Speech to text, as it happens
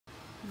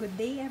Good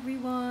day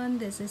everyone,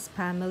 this is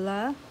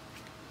Pamela.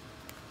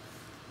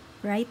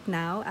 Right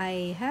now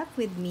I have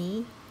with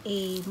me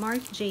a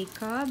Marc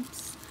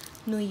Jacobs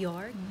New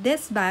York.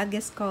 This bag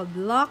is called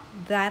Lock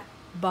That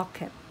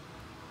Bucket.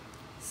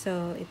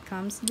 So it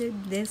comes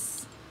with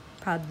this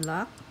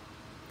padlock.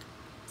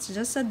 It's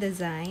just a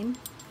design.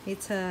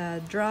 It's a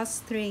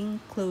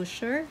drawstring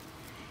closure.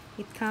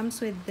 It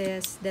comes with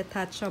this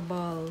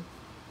detachable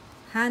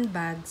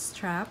handbag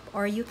strap,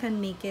 or you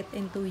can make it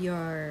into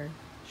your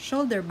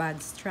shoulder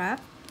bag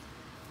strap.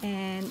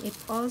 And it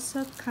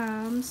also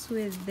comes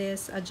with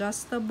this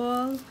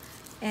adjustable,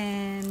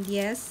 and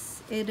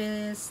yes, it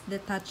is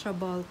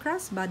detachable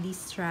crossbody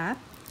strap.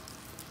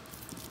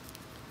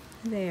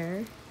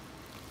 There,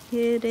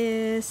 it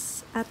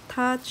is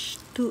attached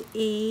to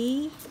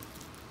a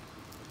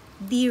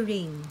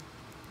D-ring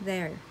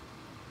there,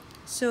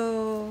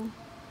 so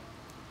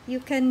you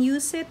can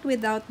use it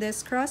without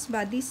this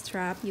crossbody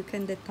strap. You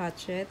can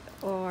detach it,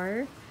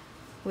 or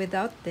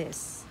without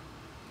this,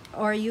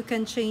 or you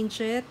can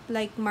change it.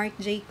 Like Marc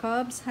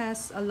Jacobs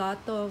has a lot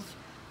of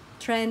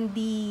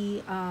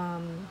trendy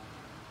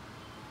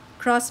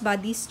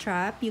crossbody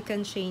strap. You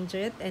can change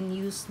it and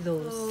use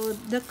those. So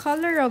the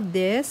color of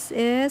this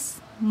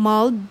is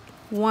mulled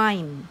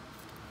wine.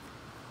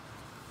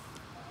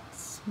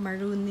 It's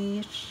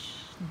maroonish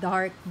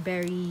dark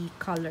berry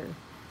color.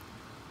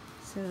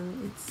 So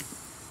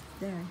it's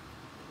there.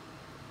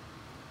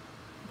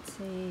 It's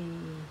a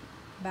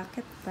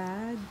bucket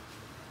bag.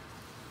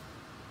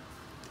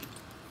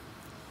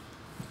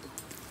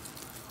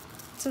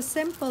 It's a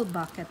simple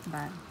bucket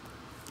bag.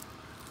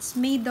 It's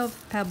made of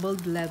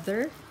pebbled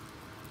leather.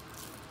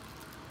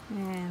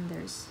 And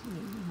there's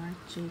Marc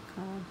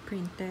Jacobs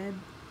printed.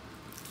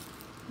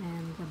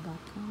 And the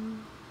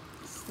bottom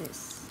is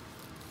this.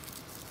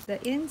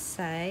 The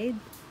inside,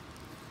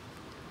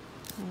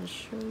 I'll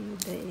show you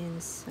the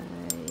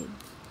inside.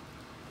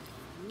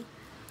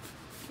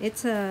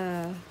 It's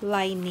a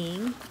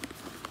lining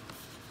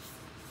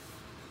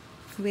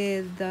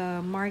with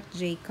the Marc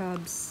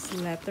Jacobs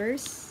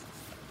letters.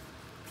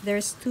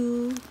 There's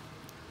two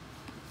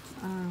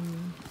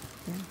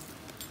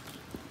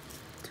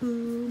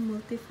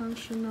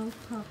multifunctional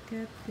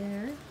pocket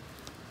there,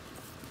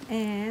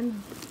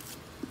 and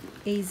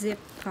a zip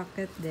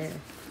pocket there.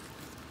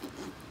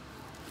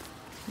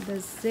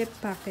 The zip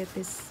pocket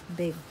is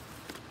big,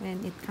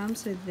 and it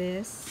comes with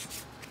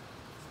this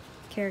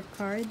care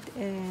card,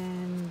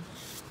 and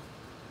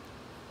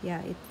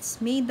yeah, it's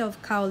made of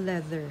cow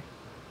leather,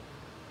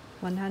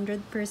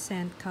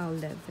 100% cow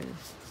leather,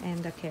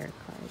 and the care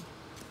card.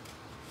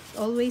 It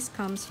always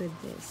comes with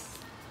this.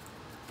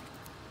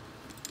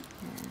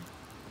 Yeah.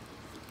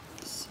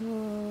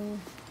 So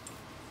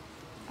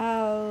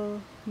I'll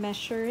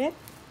measure it.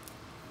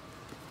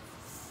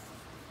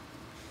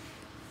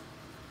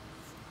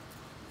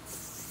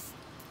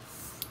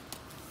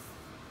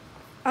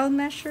 I'll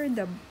measure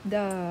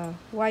the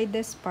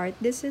widest part.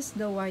 This is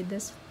the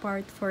widest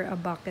part for a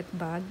bucket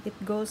bag. It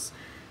goes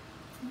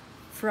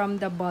from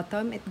the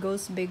bottom, it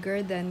goes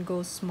bigger, then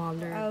goes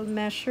smaller. I'll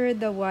measure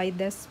the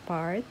widest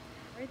part.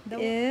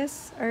 It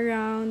is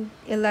around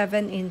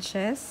 11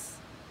 inches.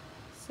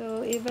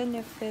 So even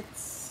if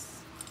it's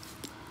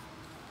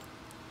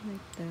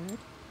like that,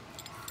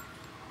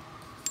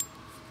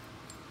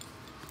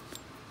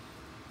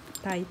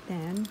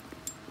 tighten,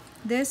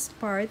 this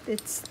part,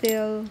 it's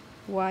still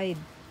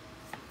wide.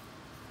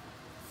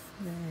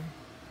 There.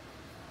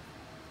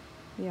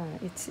 Yeah,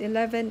 it's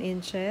 11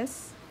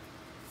 inches,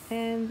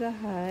 and the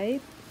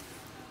height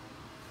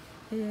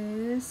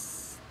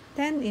is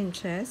 10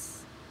 inches.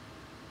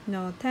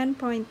 No,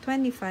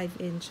 10.25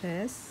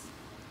 inches.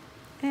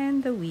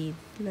 And the width,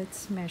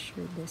 let's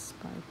measure this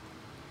part.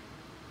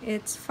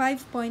 It's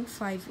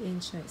 5.5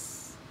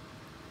 inches.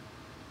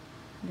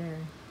 There.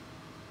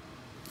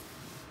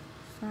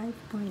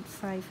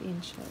 5.5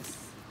 inches.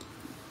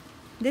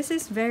 This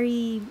is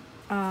very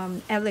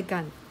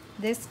elegant.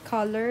 This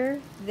color,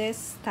 this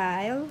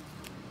style.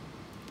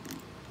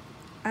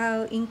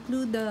 I'll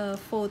include the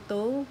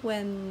photo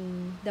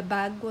when the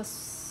bag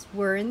was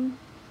worn,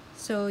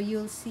 so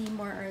you'll see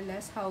more or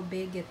less how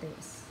big it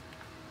is.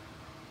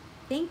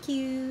 Thank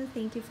you.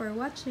 Thank you for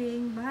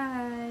watching.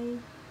 Bye.